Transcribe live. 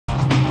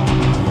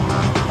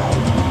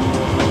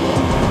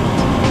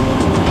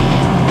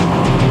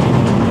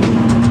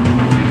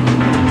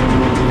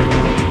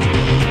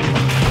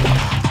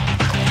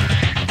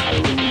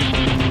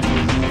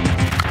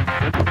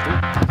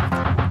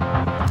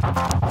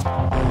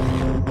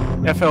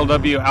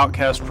FLW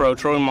Outkast Pro,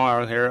 Troy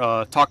Morrow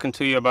here, talking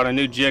to you about a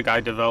new jig I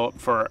developed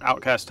for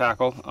Outkast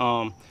tackle.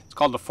 It's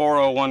called the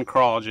 401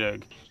 crawl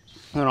jig.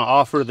 I'm going to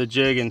offer the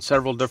jig in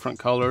several different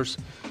colors.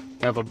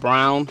 You have a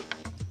brown,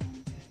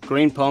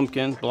 green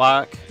pumpkin,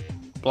 black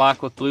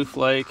with blue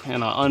flake,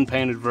 and an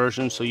unpainted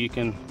version, so you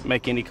can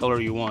make any color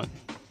you want.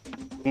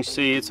 You can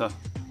see it's a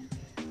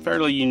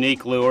fairly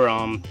unique lure.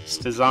 It's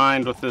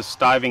designed with this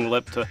diving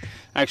lip to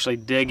actually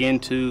dig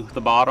into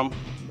the bottom,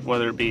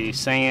 whether it be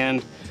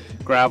sand,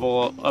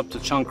 gravel, up to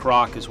chunk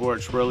rock is where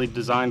it's really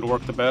designed to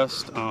work the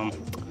best.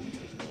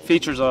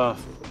 Features a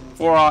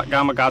 4/0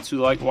 Gamakastu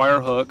like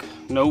wire hook,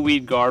 no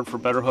weed guard for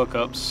better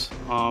hookups.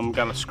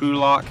 Got a screw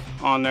lock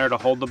on there to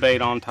hold the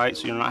bait on tight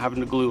so you're not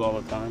having to glue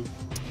all the time.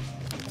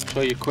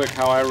 Show you quick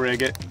how I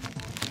rig it.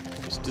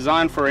 It's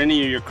designed for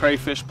any of your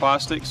crayfish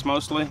plastics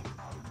mostly.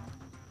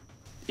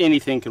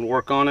 Anything can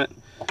work on it.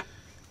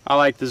 I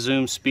like the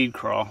Zoom speed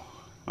crawl.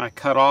 I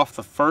cut off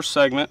the first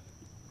segment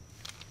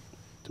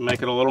to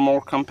make it a little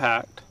more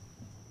compact.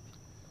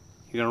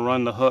 You're going to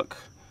run the hook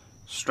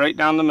straight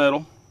down the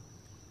middle,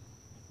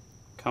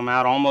 come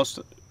out almost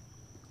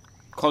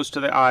close to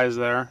the eyes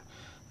there,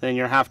 then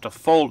you have to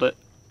fold it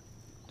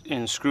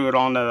and screw it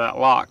onto that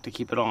lock to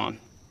keep it on.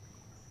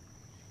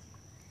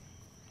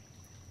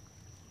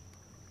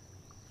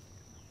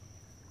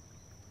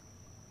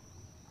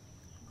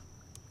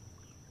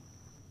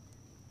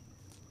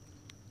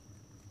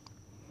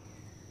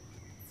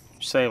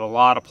 Save a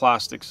lot of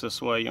plastics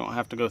this way. You don't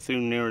have to go through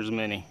near as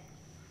many.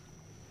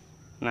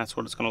 And that's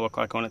what it's going to look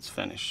like when it's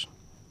finished.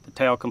 The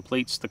tail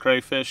completes the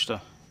crayfish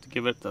to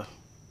give it the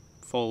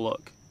full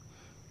look.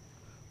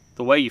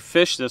 The way you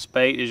fish this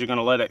bait is you're going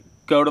to let it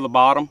go to the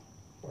bottom,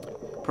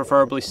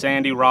 preferably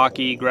sandy,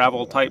 rocky,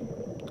 gravel type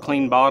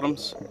clean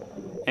bottoms.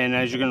 And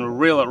as you're going to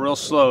reel it real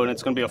slow, and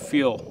it's going to be a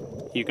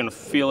feel. You're going to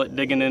feel it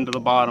digging into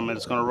the bottom, and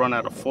it's going to run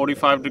at a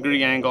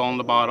 45-degree angle on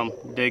the bottom,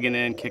 digging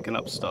in, kicking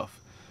up stuff.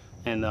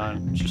 And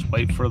just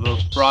wait for the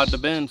rod to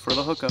bend for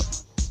the hookup.